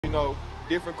know,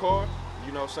 different car,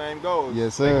 you know, same goal.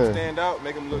 Yes, sir. Make them stand out,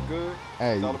 make them look good.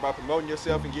 Hey. It's all about promoting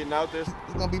yourself and getting out there.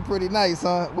 It's gonna be pretty nice,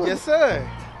 huh? What? Yes, sir.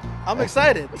 I'm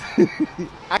excited.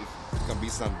 It's gonna be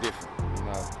something different, you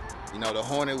know. You know, the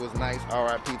Hornet was nice.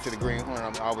 R.I.P. to the Green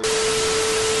Hornet. I'm always.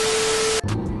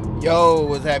 Yo,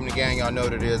 what's happening, gang? Y'all know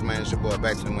what it is, man. It's your boy,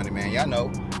 Back to the Money, man. Y'all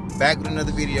know. Back with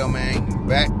another video, man.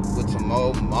 Back with some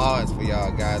more mods for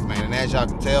y'all guys, man. And as y'all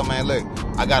can tell, man, look,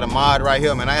 I got a mod right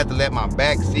here, man. I had to let my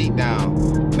back seat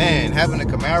down. Man, having a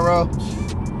Camaro,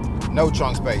 no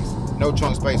trunk space. No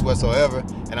trunk space whatsoever.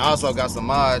 And I also got some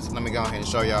mods. Let me go ahead and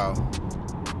show y'all.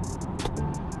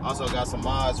 Also got some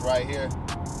mods right here.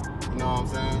 You know what I'm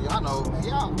saying? Y'all know, man.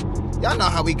 Y'all know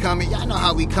how we coming. Y'all know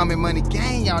how we coming, Money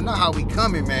Gang. Y'all know how we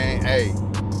coming, man. Hey,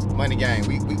 Money Gang,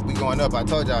 we going up. I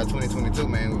told y'all 2022,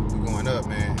 man, we going up,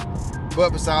 man.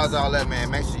 But besides all that,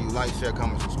 man, make sure you like, share,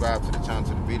 comment, subscribe to the channel,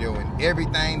 to the video, and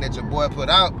everything that your boy put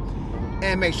out.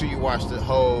 And make sure you watch the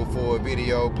whole full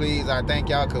video, please. I thank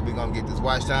y'all, because we're going to get this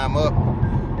watch time up.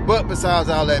 But besides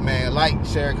all that, man, like,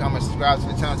 share, comment, subscribe to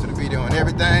the channel, to the video, and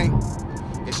everything.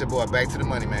 It's your boy, Back to the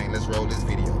Money, man. Let's roll this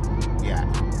video. Yeah.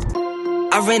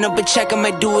 I ran up a check, I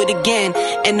might do it again.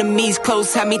 Enemies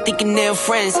close, had me thinking they're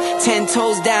friends. 10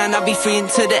 toes down, I'll be free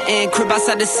until the end. Crib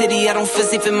outside the city, I don't feel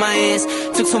safe in my hands.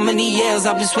 Took so many years,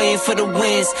 I'm just waiting for the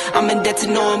wins. I'm in debt to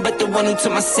no one but the one who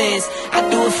took my sins. I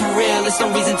do it for real, there's no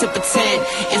reason to pretend.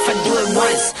 If I do it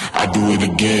once, I do it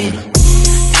again.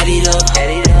 Add it up,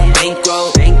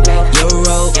 bankroll,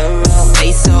 euro,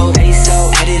 peso,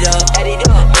 add it up.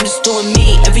 I'm just doing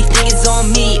me, everything is on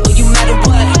me. Oh, you matter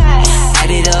what? Add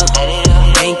it up,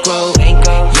 bankroll,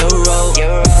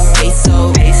 euro, peso,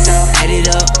 add it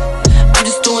up. I'm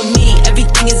just doing me,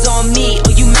 everything is on me. Oh,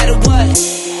 you matter what?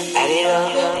 Add it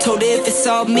up. Told her if it's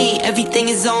all me, everything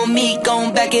is on me.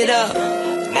 Gon' back it up.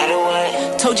 Matter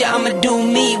what? Told you I'ma do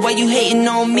me. Why you hating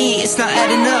on me? It's not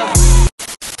adding up.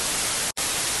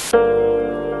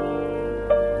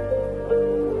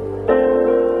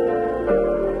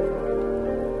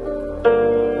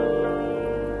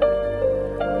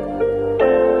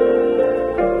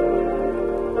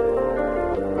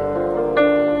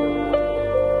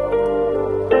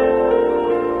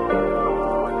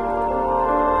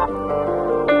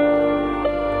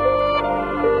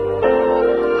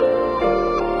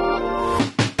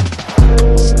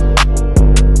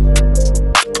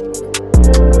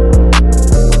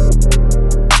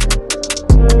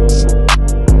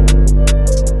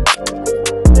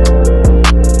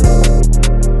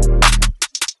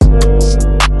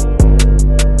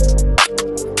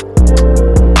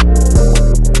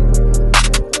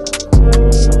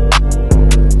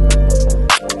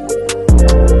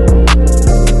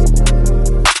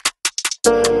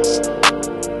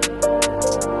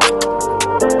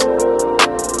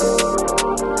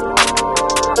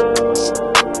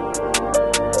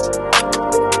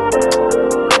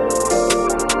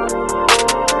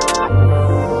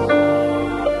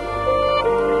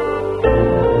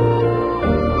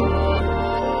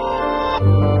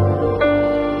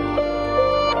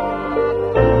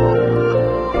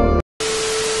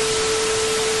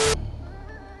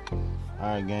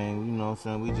 Alright, gang, you know what I'm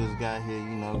saying? We just got here,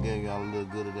 you know, gave y'all a little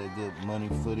good of that good money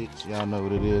footage. Y'all know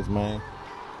what it is, man.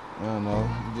 You know,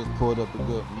 we just pulled up a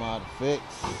good Modfx.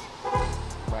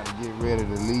 About to get ready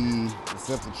to leave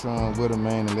DeceptiTron with them,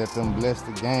 man, and let them bless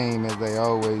the game as they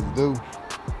always do.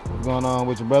 What's going on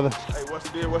with your brother? Hey, what's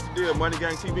the deal? What's the deal? Money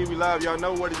Gang TV, we live. Y'all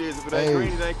know what it is. If it ain't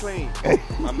green, it ain't clean.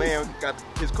 My man got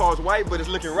his car's white, but it's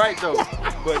looking right though.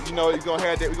 But you know, we're gonna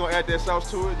add that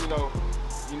sauce to it.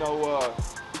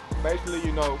 Basically,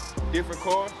 you know, different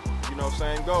cars. You know,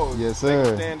 same goal. Yes, sir. Make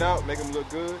them stand out, make them look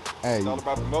good. Hey. It's all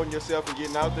about promoting yourself and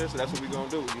getting out there, so that's what we're going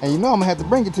to do. And you know I'm going to have to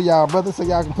bring it to y'all, brother, so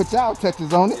y'all can put y'all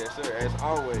touches on it. Yes, sir, as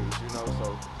always, you know,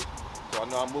 so I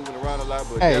know I'm moving around a lot,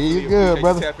 but hey, you good,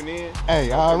 brother. Tapping in.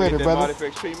 Hey, already, brother.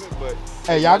 Modfx treatment, but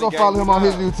hey, y'all go follow him on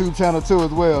his YouTube channel too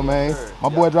as well, man. Sir. My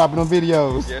boy dropping them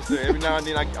videos. Yes, sir. Every now and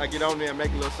then I get on there and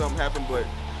make a little something happen, but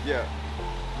yeah.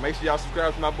 Make sure y'all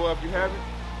subscribe to my boy if you haven't.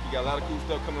 You got a lot of cool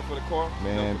stuff coming for the car.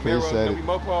 Man, you know, Camaros, appreciate it. We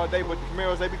mope all day, but the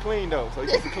Camaros, they be clean though. So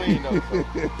you keep it clean though. So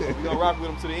we gonna rock with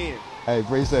them to the end. Hey,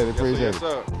 appreciate it, appreciate yes, it.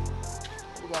 sir.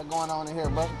 What we got going on in here,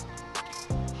 brother?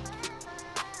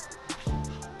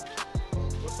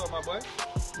 What's up, my boy?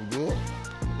 You good?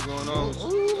 What's going on with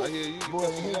you? I hear you. You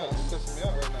cussing me out. You cussing me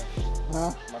out right now.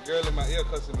 Huh? My girl in my ear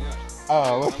cussing me out.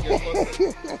 Oh. I'm getting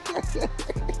closer.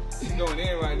 She's going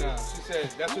in right now. She said,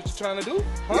 "That's what you're trying to do?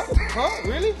 Huh? Huh?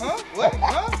 Really? Huh? What?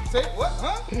 Huh? Say what?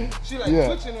 Huh?" She like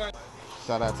twitching right now.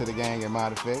 Shout out to the gang at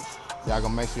Modfx. Y'all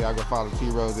gonna make sure y'all go follow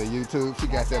T-Rose at YouTube. She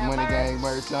got that Money Gang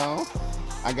merch on.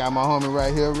 I got my homie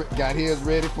right here. Got his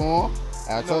ready for him.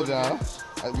 I told y'all.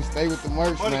 We stay with the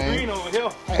merch, money man. Green over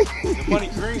here. The money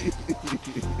green.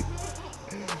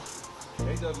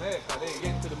 They done that, so they ain't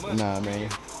getting to the money. Nah, man.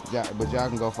 But y'all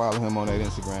can go follow him on that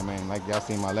Instagram, man. Like y'all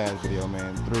seen my last video,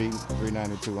 man.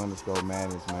 392_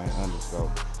 madness, man.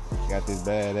 _ Got this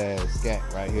badass scat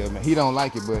right here, man. He don't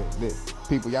like it, but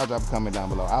people, y'all drop a comment down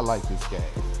below. I like this scat.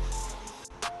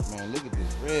 Man, look at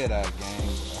this red eye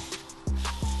game.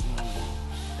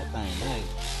 That thing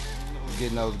nice.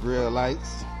 Getting those grill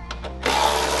lights.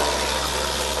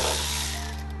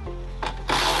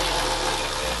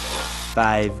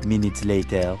 5 minutes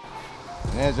later.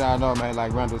 And as y'all know, man,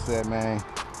 like Randall said, man,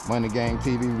 Money Gang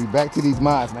TV, we back to these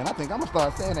mods, man. I think I'm gonna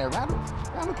start saying that.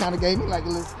 Randall kind of gave me like a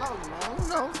little slogan, man. Who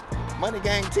knows? Money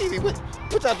Gang TV.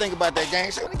 What y'all think about that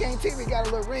gang? Money Gang TV got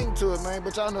a little ring to it, man.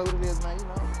 But y'all know what it is, man. You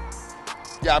know.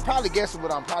 Y'all probably guessing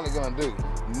what I'm probably gonna do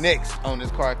next on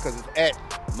this card because it's at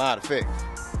Modfx.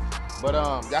 But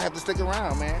y'all have to stick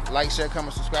around, man. Like, share,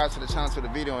 comment, subscribe to the channel, to the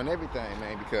video, and everything,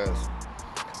 man. Because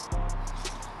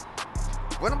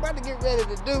what I'm about to get ready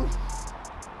to do,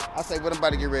 I say what I'm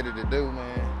about to get ready to do,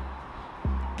 man.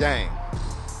 Gang.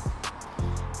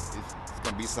 It's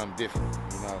gonna be something different,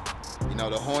 you know. You know,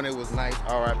 the Hornet was nice.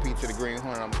 RIP to the Green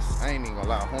Hornet. I ain't even gonna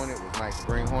lie, Hornet was nice. The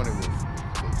Green Hornet was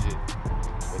legit.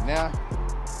 But now,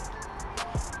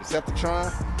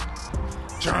 DeceptiTron,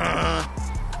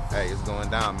 hey, it's going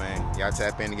down, man. Y'all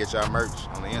tap in to get y'all merch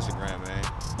on the Instagram, man.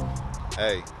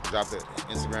 Hey, drop the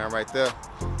Instagram right there.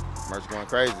 Merch going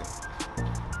crazy.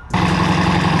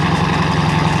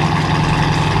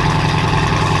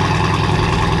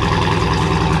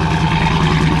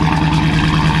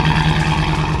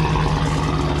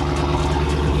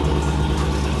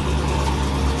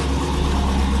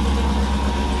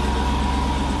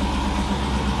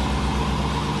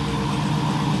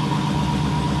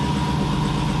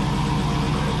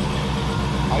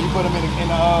 You put them in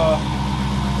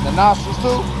the nostrils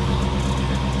too?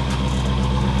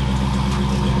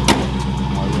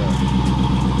 Oh yeah.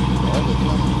 That looks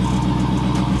clean.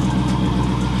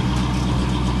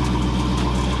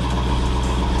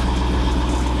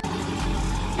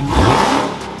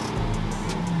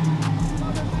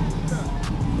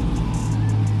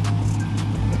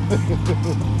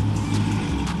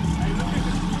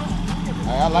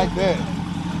 Hey, I like that.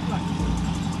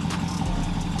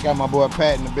 Got my boy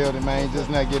Pat in the building, man. Just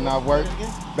not getting off work.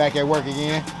 Back at work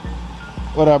again.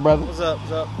 What up, brother? What's up?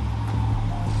 What's up?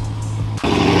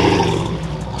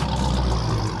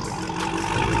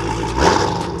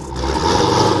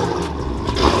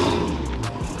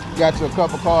 Got you a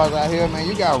couple cars out here, man.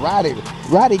 You got Roddy.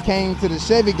 Roddy came to the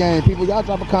Chevy game, people. Y'all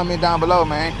drop a comment down below,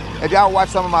 man. If y'all watch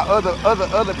some of my other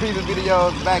previous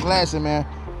videos back last year, man,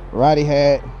 Roddy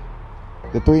had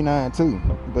the 392,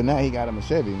 but now he got him a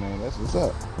Chevy, man. That's what's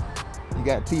up. You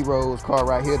got T-Rose car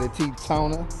right here, the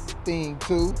T-Toner Theme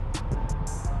 2.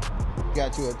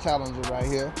 Got you a Challenger right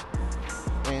here.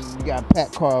 And you got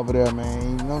Pat car over there,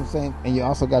 man. You know what I'm saying? And you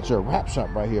also got your wrap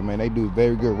shop right here, man. They do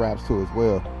very good wraps too as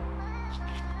well.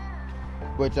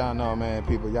 But y'all know, man,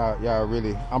 people, y'all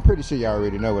really, I'm pretty sure y'all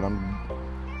already know what I'm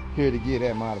here to get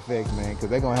at Modfx, man, because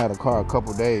they're going to have the car a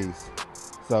couple days.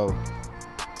 So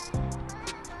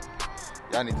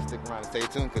y'all need to stick around and stay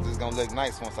tuned because it's going to look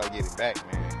nice once I get it back,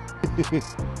 man.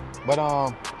 But,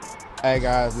 hey,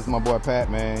 guys, this is my boy Pat,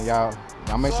 man. Y'all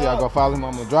make sure y'all go follow him.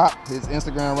 I'm going to drop his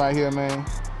Instagram right here, man.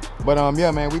 But,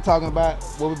 yeah, man, we talking about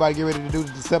what we about to get ready to do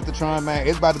to Deceptitron, man.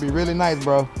 It's about to be really nice,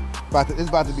 bro. It's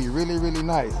about to be really, really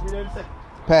nice.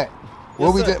 Pat,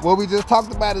 what we just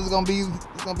talked about is gonna be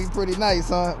pretty nice,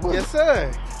 huh? Yes,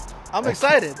 sir. I'm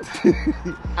excited.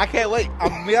 I can't wait. I'm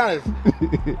gonna be honest.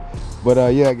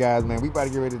 But yeah, guys, man, we about to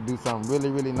get ready to do something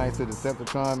really, really nice to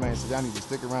Deceptitron, man. So y'all need to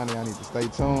stick around and y'all need to stay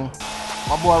tuned.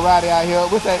 My boy Roddy out here.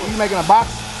 What's that? You making a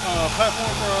box? Platform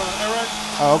for air ride.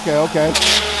 Oh, okay.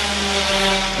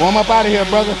 Warm up out of here,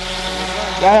 brother.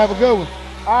 Y'all have a good one.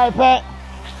 All right, Pat.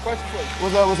 Question for you.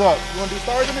 What's up? What's up? You want to do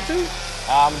stars in it too?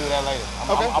 I'm gonna do that later.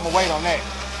 I'm gonna wait on that.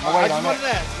 I just wanted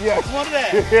that. Yeah. I just wanted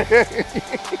that.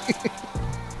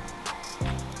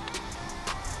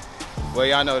 Well,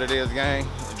 y'all know what it is, gang.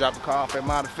 Drop a call off at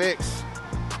Modfx.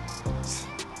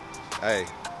 Hey,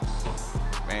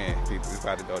 man, people, it's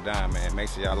about to go down, man. Make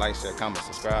sure y'all like, share, comment,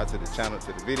 subscribe to the channel,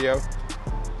 to the video.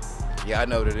 Y'all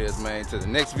know what it is, man. To the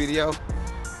next video,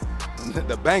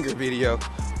 the banger video.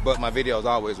 But my video is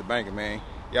always a banger, man.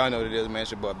 Y'all know what it is, man.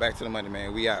 It's your boy Back to the Money,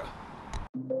 man. We out.